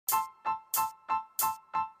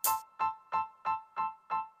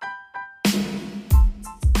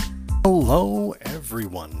Hello,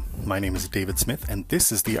 everyone. My name is David Smith, and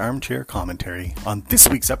this is the Armchair Commentary. On this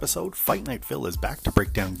week's episode, Fight Night Phil is back to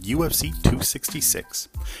break down UFC 266.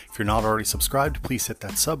 If you're not already subscribed, please hit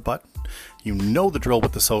that sub button. You know the drill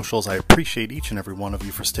with the socials. I appreciate each and every one of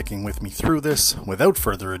you for sticking with me through this. Without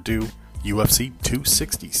further ado, UFC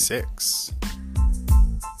 266.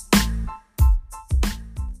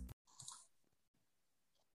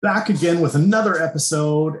 Back again with another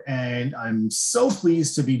episode, and I'm so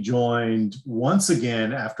pleased to be joined once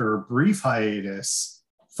again after a brief hiatus.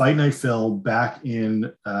 Fight Night Phil back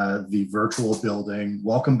in the virtual building.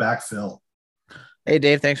 Welcome back, Phil. Hey,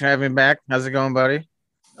 Dave. Thanks for having me back. How's it going, buddy?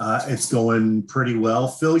 It's going pretty well.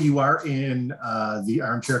 Phil, you are in the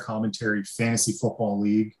Armchair Commentary Fantasy Football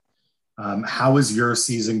League. How is your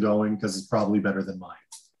season going? Because it's probably better than mine.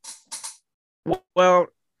 Well,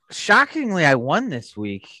 shockingly, I won this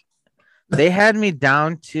week. They had me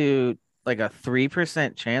down to like a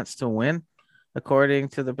 3% chance to win, according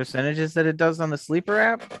to the percentages that it does on the Sleeper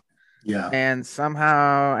app. Yeah. And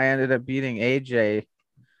somehow I ended up beating AJ.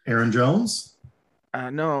 Aaron Jones?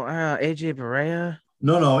 No, AJ Barea.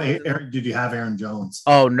 No. Aaron, did you have Aaron Jones?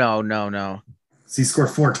 Oh, no. He scored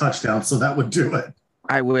 4 touchdowns, so that would do it.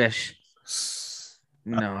 I wish.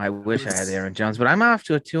 No, I wish I had Aaron Jones, but I'm off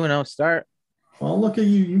to a 2-0 start. Well, look at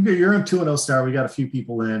you. You're a 2-0 star. We got a few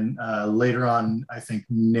people in. Later on, I think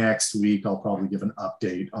next week, I'll probably give an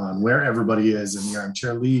update on where everybody is in the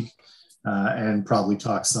Armchair League and probably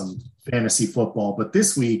talk some fantasy football. But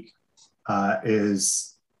this week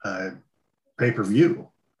is pay-per-view.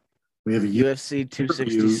 We have a UFC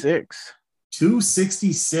 266.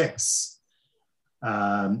 266.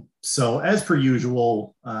 So as per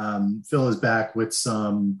usual, Phil is back with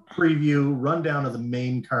some preview, rundown of the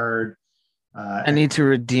main card. I need to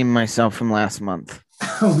redeem myself from last month.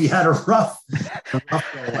 We had a rough go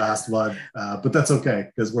last month, but that's okay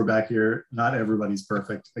because we're back here. Not everybody's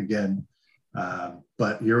perfect again,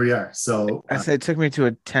 but here we are. So I said it took me to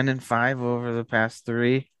a 10-5 over the past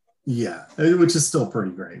 3. Yeah, which is still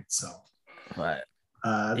pretty great. So, but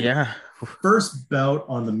yeah, first bout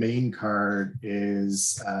on the main card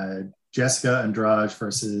is Jessica Andrade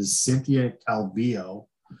versus Cynthia Calvillo.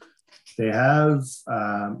 They have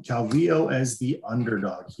Calvillo as the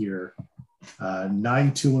underdog here.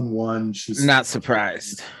 9-2-1. She's not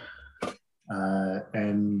surprised.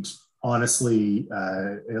 And honestly,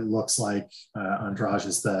 it looks like Andrade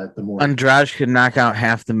is the more. Andrade could knock out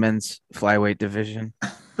half the men's flyweight division.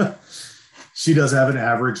 She does have an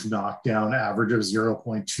average knockdown average of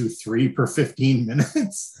 0.23 per 15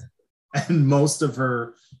 minutes. And most of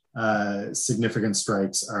her significant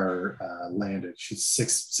strikes are landed. She's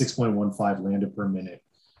 6.15 landed per minute.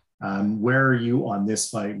 Where are you on this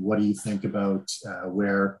fight? What do you think about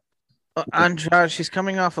where Andrade? She's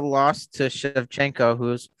coming off a loss to Shevchenko,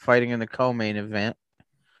 who's fighting in the co-main event.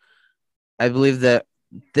 I believe that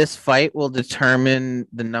this fight will determine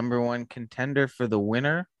the number one contender for the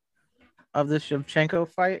winner of the Shevchenko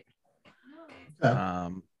fight.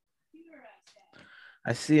 Okay.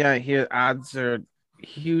 I see here odds are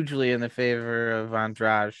hugely in the favor of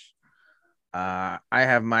Andrade. I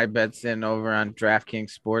have my bets in over on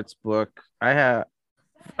DraftKings Sportsbook. I have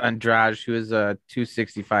Andrade, who is a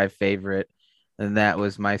 265 favorite, and that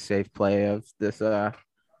was my safe play of this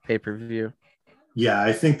pay-per-view. Yeah,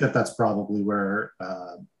 I think that's probably where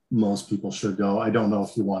most people should go. I don't know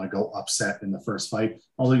if you want to go upset in the first fight,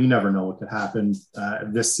 although you never know what could happen.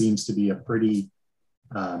 This seems to be a pretty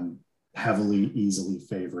heavily, easily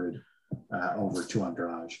favored over to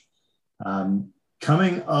Andrade.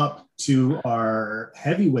 Coming up to our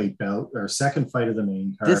heavyweight bout, our second fight of the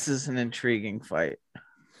main card. This is an intriguing fight.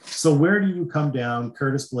 So where do you come down?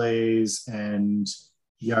 Curtis Blaze and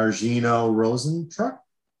Yargino Rosenstruck?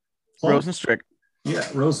 Rosenstruck. Yeah,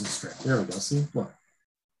 Rosenstruck. There we go. See, look,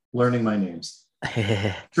 learning my names.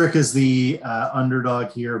 Trick is the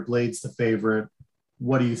underdog here. Blade's the favorite.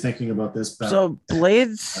 What are you thinking about this bout? So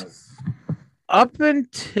Blade's, up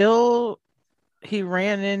until he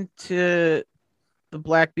ran into the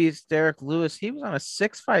Black Beast, Derek Lewis, he was on a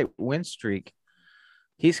 6-fight win streak.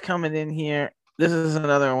 He's coming in here. This is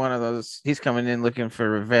another one of those. He's coming in looking for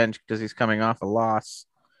revenge because he's coming off a loss.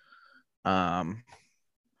 I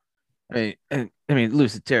mean,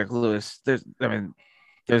 lose to Derek Lewis.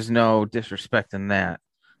 There's no disrespect in that.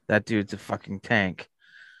 That dude's a fucking tank.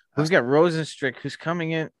 We've got Rosenstruck, who's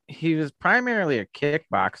coming in. He was primarily a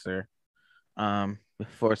kickboxer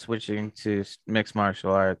before switching to mixed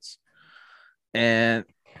martial arts. And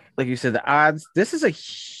like you said, the odds, this is a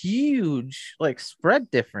huge spread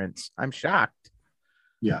difference. I'm shocked.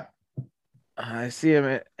 Yeah. I see him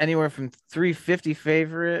at anywhere from 350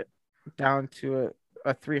 favorite down to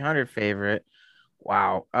a 300 favorite.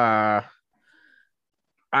 Wow.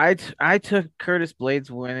 I took Curtis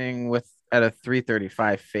Blades winning with at a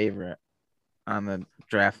 335 favorite on the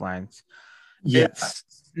draft lines. Yeah. It's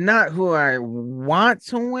not who I want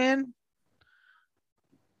to win,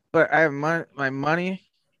 but I have my money.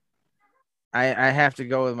 I have to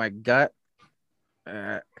go with my gut.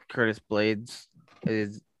 Curtis Blades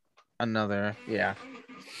is another, yeah.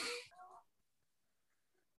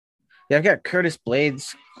 Yeah, I've got Curtis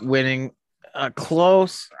Blades winning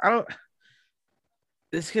close. I don't.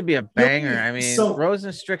 This could be a banger. I mean, So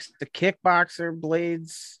Rosenstrick's the kickboxer.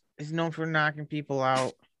 Blades is known for knocking people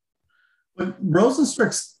out. but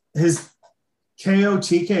Rosenstrick's his KO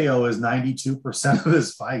TKO is 92% of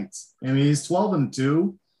his fights. I mean, he's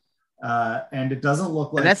 12-2. And it doesn't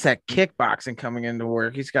look like, And that's that kickboxing coming into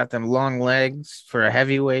work. He's got them long legs for a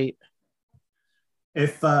heavyweight.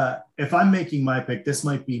 if I'm making my pick, this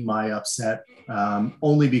might be my upset,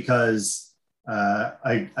 only because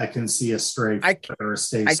I can see a straight or a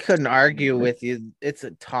stay. I couldn't argue with you. It's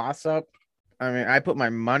a toss up. I mean, I put my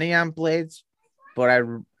money on Blades, but I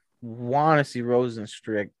want to see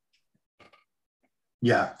Rosenstrick.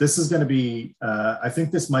 Yeah, this is going to be. I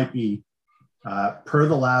think this might be per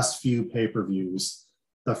the last few pay-per-views.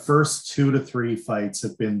 The first 2 to 3 fights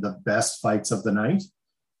have been the best fights of the night.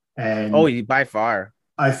 And by far.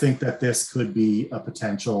 I think that this could be a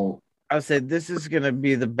potential. I would say this is going to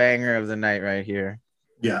be the banger of the night right here.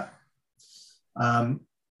 Yeah. Card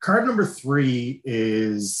number 3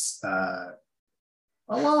 is, well,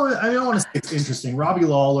 I don't want to say it's interesting. Robbie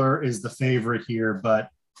Lawler is the favorite here, but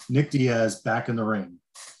Nick Diaz back in the ring.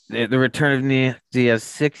 The return of Nick Diaz,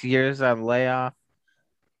 6 years on layoff.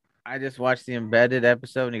 I just watched the Embedded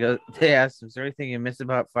episode, and they asked him, is there anything you missed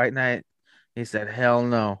about Fight Night? He said, hell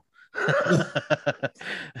no.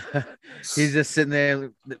 He's just sitting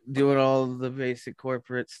there doing all the basic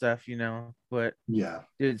corporate stuff, But yeah,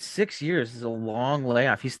 dude, 6 years is a long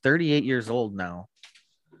layoff. He's 38 years old now.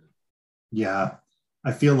 Yeah,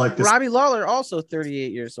 I feel like this. Robbie Lawler also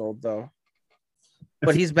 38 years old though,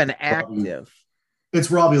 but he's been active.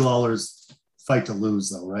 It's Robbie Lawler's fight to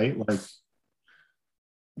lose, though, right? Like,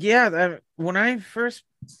 yeah. When I first,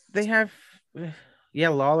 they have. Yeah,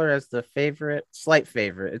 Lawler as the slight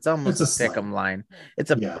favorite. It's almost a pick'em line. It's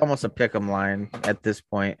almost a pick'em line at this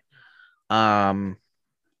point. I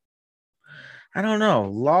don't know.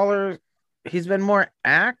 Lawler, he's been more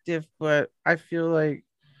active, but I feel like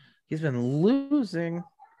he's been losing.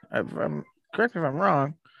 Correct me if I'm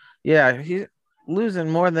wrong. Yeah, he's losing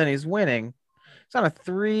more than he's winning. It's on a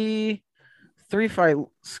three fight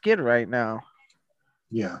skid right now.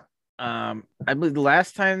 Yeah. I believe the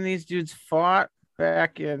last time these dudes fought,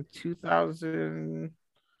 back in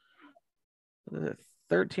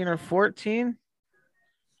 2013 or 14.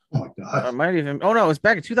 Oh my god! It might even. Oh no, it was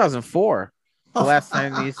back in 2004. The last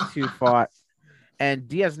time these two fought, and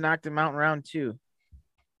Diaz knocked him out in round 2.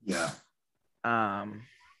 Yeah.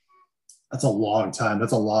 That's a long time.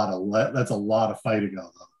 That's a lot of fight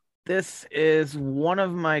ago, though. This is one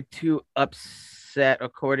of my 2 upset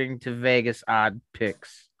according to Vegas odd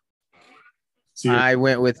picks. So I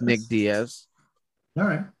went with Nick Diaz. All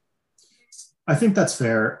right. I think that's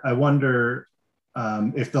fair. I wonder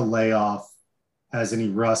if the layoff has any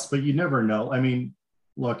rust, but you never know. I mean,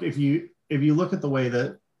 look, if you look at the way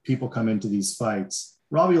that people come into these fights,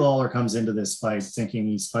 Robbie Lawler comes into this fight thinking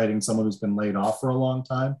he's fighting someone who's been laid off for a long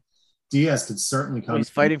time. Diaz could certainly come. He's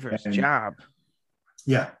fighting for his job.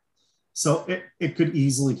 Yeah. So it could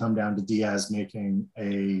easily come down to Diaz making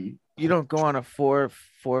a. You don't go on a four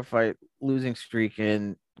fight losing streak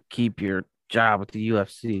and keep your job with the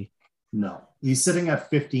UFC. No, he's sitting at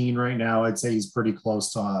 15 right now. I'd say he's pretty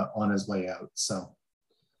close to on his way out. So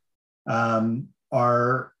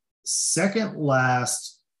our second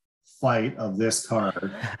last fight of this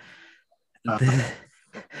card.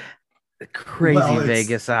 Crazy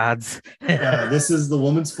Vegas odds. This is the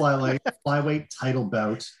women's flyweight title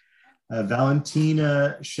bout.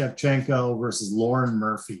 Valentina Shevchenko versus Lauren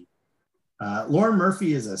Murphy. Lauren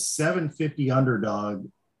Murphy is a 750 underdog.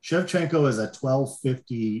 Shevchenko is a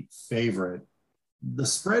 1250 favorite. The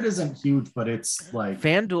spread isn't huge, but it's like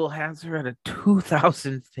FanDuel has her at a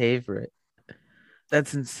 2,000 favorite.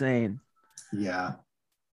 That's insane. Yeah.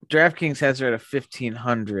 DraftKings has her at a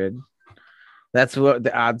 1,500. That's what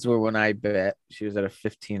the odds were when I bet. She was at a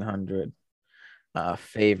 1,500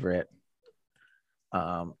 favorite.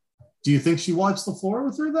 Do you think she wants the floor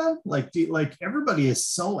with her then? Like everybody is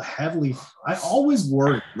so heavily. I always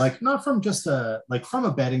worry, not from just from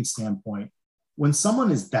a betting standpoint, when someone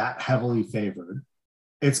is that heavily favored,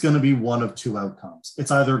 it's going to be one of 2 outcomes. It's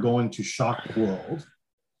either going to shock the world,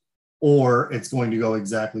 or it's going to go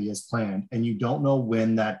exactly as planned. And you don't know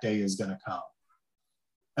when that day is going to come.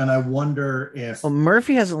 And I wonder if Well,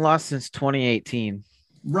 Murphy hasn't lost since 2018.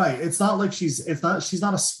 right. It's not like she's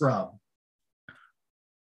not a scrub.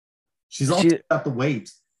 She's also got the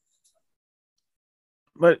weight.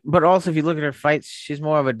 But also if you look at her fights, she's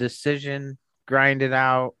more of a decision, grind it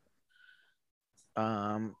out.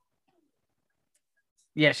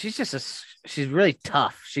 Yeah, she's really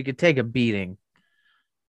tough. She could take a beating.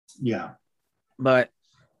 Yeah. But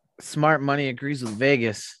smart money agrees with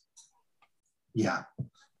Vegas. Yeah.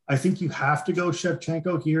 I think you have to go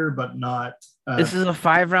Shevchenko here, but not. This is a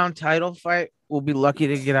 5-round title fight. We'll be lucky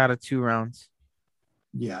to get out of 2 rounds.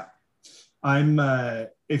 Yeah. I'm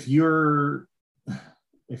if you've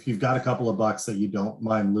got a couple of bucks that you don't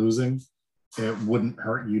mind losing, it wouldn't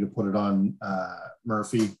hurt you to put it on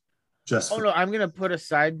Murphy. No, I'm gonna put a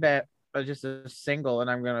side bet, just a single, and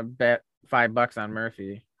I'm gonna bet $5 on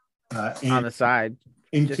Murphy on the side.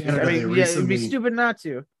 In Canada, it'd be stupid not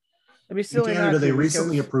to. It'd be silly. In Canada, they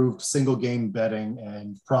recently approved single game betting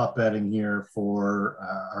and prop betting here for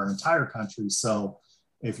our entire country. So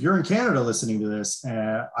if you're in Canada listening to this,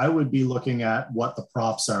 I would be looking at what the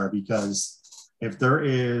props are, because if there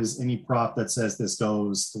is any prop that says this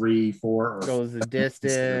goes 3, 4, or goes the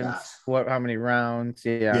distance, how many rounds?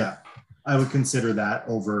 Yeah, I would consider that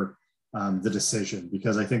over the decision,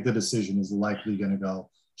 because I think the decision is likely going to go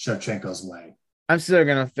Shevchenko's way. I'm still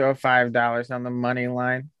going to throw $5 on the money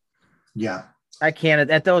line. Yeah, I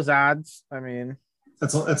can't at those odds. I mean,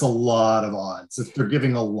 that's a lot of odds. If they're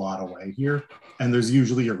giving a lot away here, and there's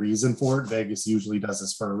usually a reason for it. Vegas usually does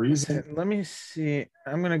this for a reason. Let me see.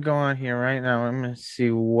 I'm going to go on here right now. I'm going to see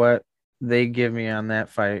what they give me on that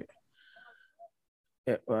fight.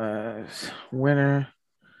 It was winner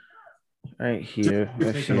right here.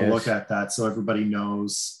 Taking a look at that so everybody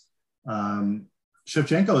knows.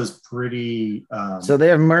 Shevchenko is pretty. So they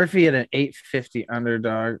have Murphy at an 850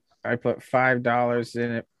 underdog. I put $5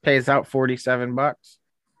 in. It pays out $47.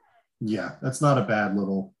 Yeah, that's not a bad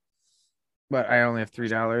little. But I only have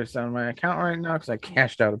 $3 on my account right now because I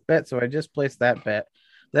cashed out a bet. So I just placed that bet.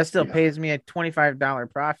 That still pays me a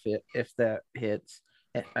 $25 profit if that hits.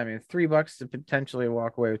 I mean, $3 to potentially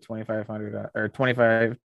walk away with $2,500 or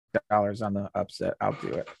 $25 on the upset. I'll do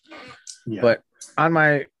it. Yeah. But on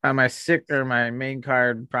my main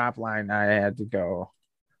card prop line, I had to go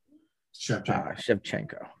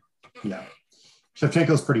Shevchenko. Yeah,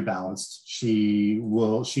 Shevchenko's pretty balanced. She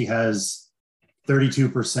has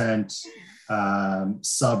 32%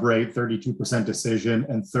 sub rate, 32% decision,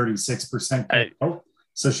 and 36%.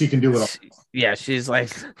 So she can do it all. Yeah, she's like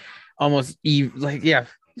almost she's completely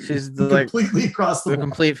across the board.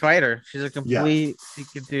 Complete fighter. She's a complete. She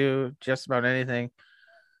could do just about anything.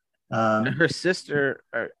 Her sister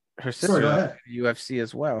UFC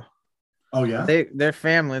as well. Oh yeah, their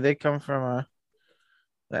family. They come from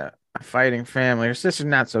a fighting family. Her sister's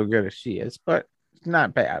not so good as she is, but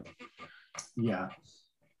not bad. Yeah.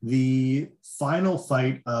 The final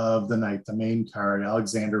fight of the night, the main card,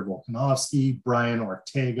 Alexander Volkanovski, Brian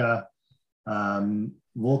Ortega.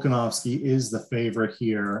 Volkanovski is the favorite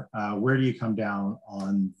here. Where do you come down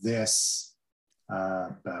on this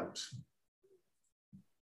bout?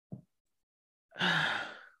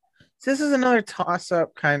 This is another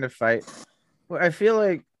toss-up kind of fight. I feel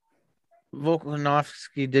like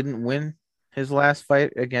Volkanovski didn't win his last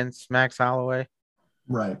fight against Max Holloway.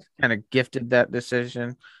 Right. Kind of gifted that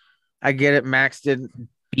decision. I get it. Max didn't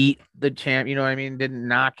beat the champ. You know what I mean? Didn't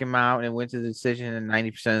knock him out and went to the decision. And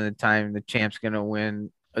 90% of the time, the champ's going to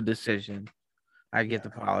win a decision. I get the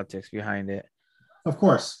politics behind it. Of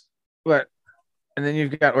course. And then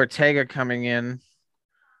you've got Ortega coming in,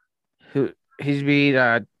 who he's beat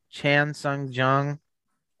Chan Sung Jung,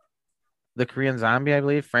 the Korean Zombie, I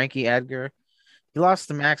believe, Frankie Edgar. He lost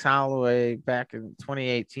to Max Holloway back in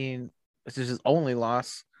 2018. This is his only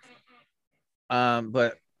loss.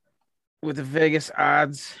 But with the Vegas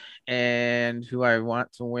odds and who I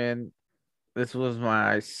want to win, this was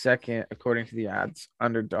my second, according to the odds,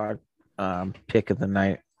 underdog pick of the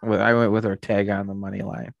night. I went with Ortega on the money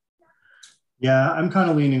line. Yeah, I'm kind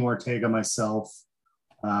of leaning Ortega myself.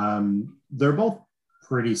 They're both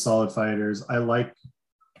pretty solid fighters. I like.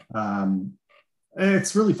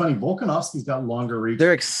 It's really funny. Volkanovski's got longer reach.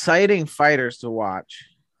 They're exciting fighters to watch.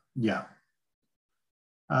 Yeah.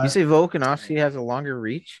 You say Volkanovski has a longer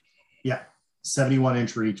reach? Yeah,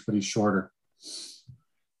 71-inch reach, but he's shorter.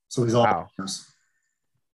 So he's all. Wow.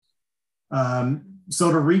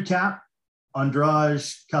 So to recap, Andrade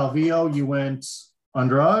Calvillo, you went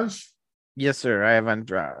Andrade? Yes, sir. I have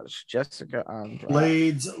Andrade. Jessica Andrade.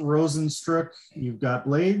 Blades Rosenstruck, you've got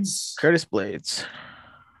Blades. Curtis Blades.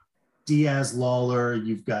 Diaz, Lawler,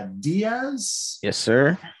 you've got Diaz. Yes,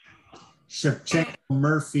 sir. Shevchenko,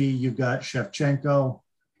 Murphy, you've got Shevchenko.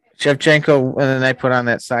 Shevchenko, and then I put on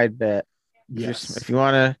that side bet. Yes. If you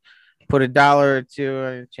want to put $1 or two,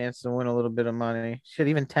 a chance to win a little bit of money. Shit,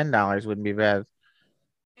 even $10 wouldn't be bad.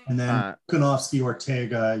 And then Volkanovski,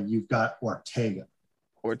 Ortega, you've got Ortega.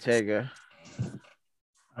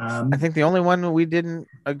 I think the only one we didn't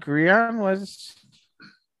agree on was.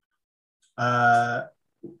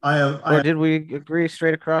 Did we agree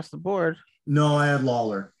straight across the board? No, I had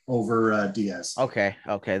Lawler over Diaz. Okay,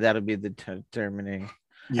 that'll be the determining.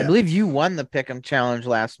 Yeah. I believe you won the Pick'em Challenge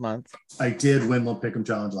last month. I did win the Pick'em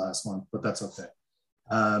Challenge last month, but that's okay.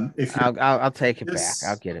 If I'll take it back.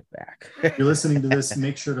 I'll get it back. If you're listening to this,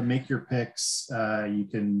 make sure to make your picks. You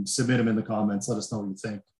can submit them in the comments. Let us know what you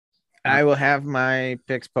think. I will have my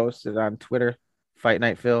picks posted on Twitter. Fight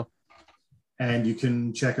Night Phil. And you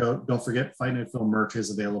can check out, don't forget, Fight Night Phil merch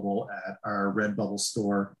is available at our Redbubble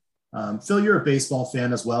store. Phil, you're a baseball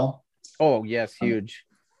fan as well. Oh, yes, huge.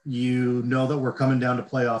 You know that we're coming down to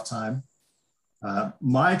playoff time.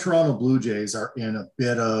 My Toronto Blue Jays are in a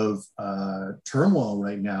bit of turmoil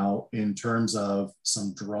right now in terms of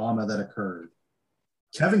some drama that occurred.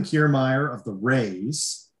 Kevin Kiermaier of the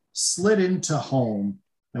Rays slid into home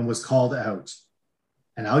and was called out.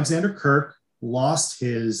 And Alexander Kirk lost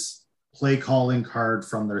his play calling card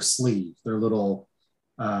from their sleeve, their little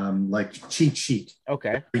like cheat sheet.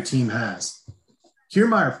 Okay. Every team has.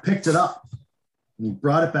 Kiermaier picked it up and he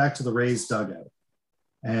brought it back to the Rays dugout.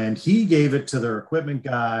 And he gave it to their equipment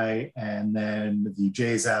guy, and then the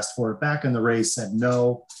Jays asked for it back, and the Rays said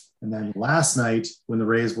no. And then last night, when the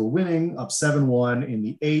Rays were winning up 7-1 in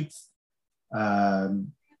the eighth, I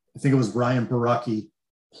think it was Ryan Borucki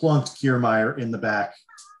plunked Kiermaier in the back.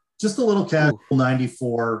 Just a little casual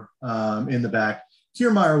 94 in the back.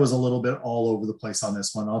 Kiermaier was a little bit all over the place on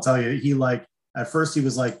this one. I'll tell you, at first he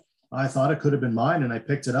was like, I thought it could have been mine, and I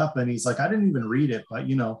picked it up. And he's like, I didn't even read it, but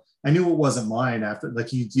I knew it wasn't mine after,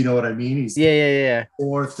 like, you know what I mean? He's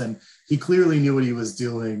fourth, and he clearly knew what he was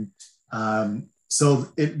doing. So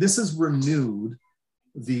this has renewed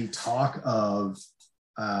the talk of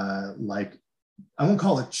like, I won't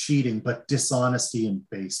call it cheating, but dishonesty in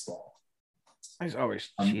baseball. There's always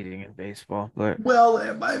cheating in baseball, but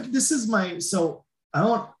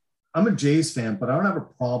I'm a Jays fan, but I don't have a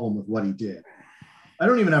problem with what he did. I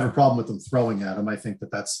don't even have a problem with them throwing at him. I think that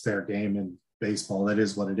that's fair game in baseball. That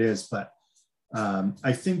is what it is. But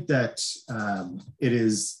I think that it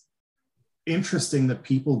is interesting that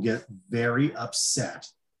people get very upset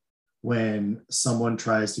when someone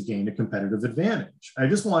tries to gain a competitive advantage. I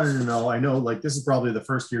just wanted to know, I know like this is probably the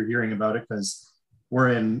first year hearing about it because we're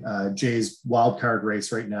in Jay's wild card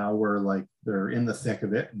race right now where like they're in the thick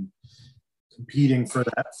of it and competing for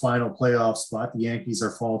that final playoff spot. The Yankees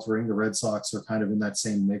are faltering. The Red Sox are kind of in that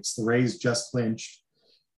same mix. The Rays just clinched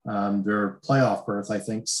their playoff berth, I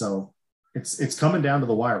think. So it's coming down to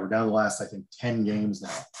the wire. We're down to the last, I think, 10 games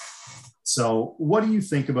now. So what do you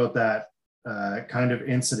think about that kind of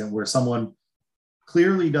incident where someone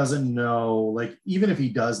clearly doesn't know, like, even if he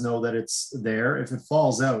does know that it's there, if it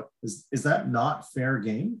falls out, is that not fair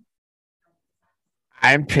game?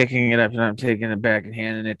 I'm picking it up and I'm taking it back and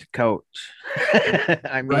handing it to coach.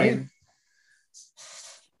 I mean,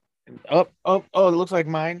 right? It looks like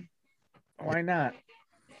mine. Why not?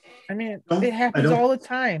 I mean, it happens all the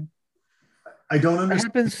time. I don't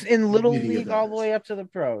understand. It happens in Little League all the way up to the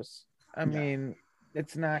pros. I mean,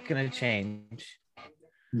 it's not going to change.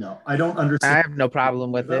 No, I don't understand. I have no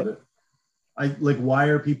problem with it. Why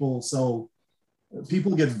are people so...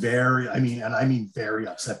 People get very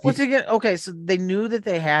upset. Once again, okay, so they knew that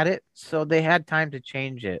they had it, so they had time to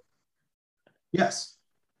change it. Yes,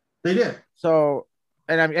 they did. So,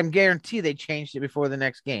 and I'm guaranteed they changed it before the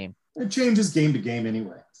next game. It changes game to game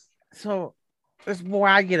anyway. So, that's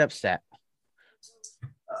why I get upset.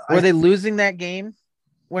 Were they losing that game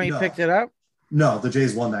when he picked it up? No, the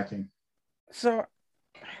Jays won that game. So,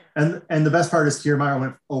 and the best part is Kiermaier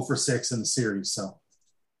went 0 for 6 in the series, so.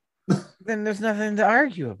 Then there's nothing to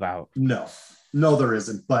argue about. No, there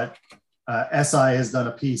isn't. But SI has done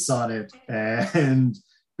a piece on it, and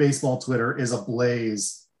baseball Twitter is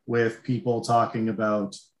ablaze with people talking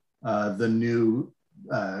about the new,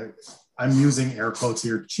 I'm using air quotes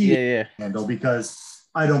here, cheating handle, because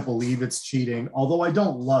I don't believe it's cheating, although I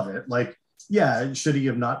don't love it. Like, should he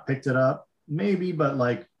have not picked it up? Maybe, but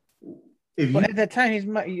like, but at that time,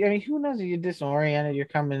 who knows if you're disoriented, you're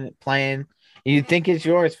playing. You think it's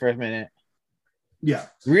yours for a minute. Yeah.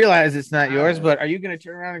 Realize it's not yours, but are you going to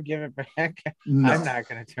turn around and give it back? No. I'm not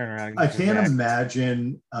going to turn around and give it back. I can't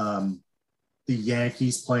imagine the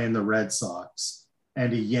Yankees playing the Red Sox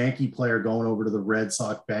and a Yankee player going over to the Red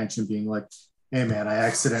Sox bench and being like, "Hey man, I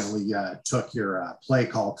accidentally took your play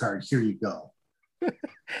call card. Here you go."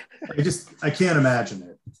 I can't imagine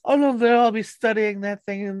it. Oh no, they'll all be studying that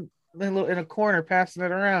thing in a corner, passing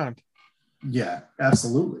it around. Yeah,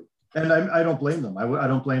 absolutely. And I don't blame them. I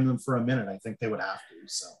don't blame them for a minute. I think they would have to.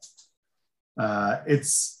 So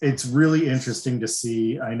it's really interesting to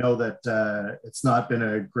see. I know that it's not been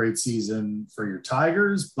a great season for your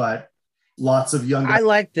Tigers, but lots of young guys. I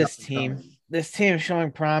like this team. Coming. This team is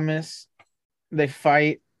showing promise. They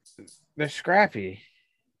fight. They're scrappy.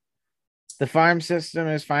 The farm system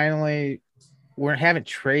is finally, we haven't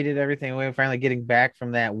traded everything away. We're finally getting back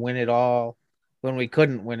from that win it all when we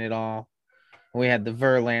couldn't win it all. We had the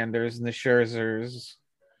Verlanders and the Scherzers.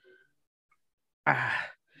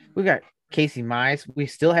 We got Casey Mize. We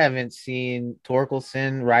still haven't seen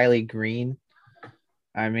Torkelson, Riley Green.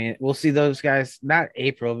 I mean, we'll see those guys, not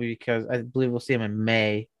April, because I believe we'll see them in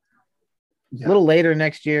May. Yeah. A little later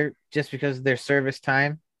next year, just because of their service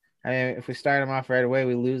time. I mean, if we start them off right away,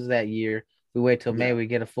 we lose that year. We wait till May, we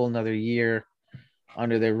get a full another year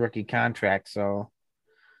under their rookie contract. So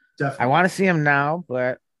definitely. I want to see them now,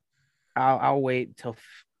 but I'll wait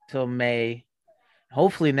till May.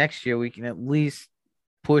 Hopefully next year we can at least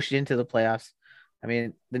push into the playoffs. I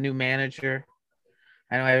mean, the new manager,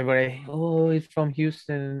 I know everybody, he's from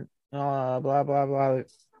Houston, blah, blah, blah.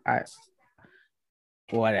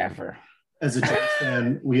 Whatever. As a Jets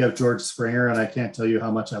fan, we have George Springer, and I can't tell you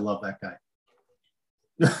how much I love that guy.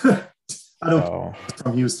 I don't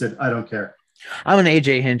from Houston. I don't care. I'm an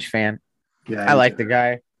AJ Hinch fan. Yeah, I like the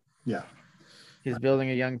guy. Yeah, he's building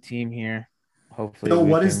a young team here. Hopefully, so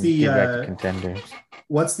what is the contenders?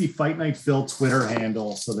 What's the Fight Night Phil Twitter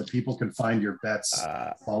handle so that people can find your bets?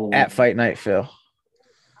 Follow at Fight Night Phil.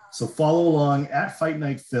 So follow along at Fight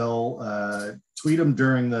Night Phil. Tweet them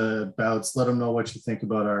during the bouts. Let them know what you think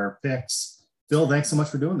about our picks. Phil, thanks so much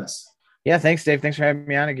for doing this. Yeah, thanks, Dave. Thanks for having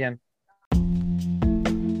me on again.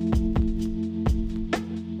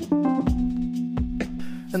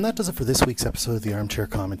 And that does it for this week's episode of the Armchair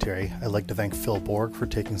Commentary. I'd like to thank Phil Borg for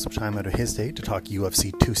taking some time out of his day to talk UFC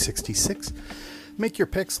 266. Make your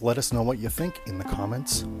picks, let us know what you think in the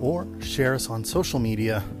comments, or share us on social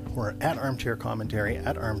media. We're at Armchair Commentary,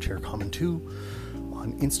 at Armchair Comment 2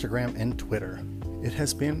 on Instagram and Twitter. It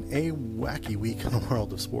has been a wacky week in the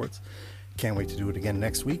world of sports. Can't wait to do it again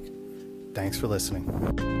next week. Thanks for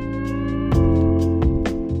listening.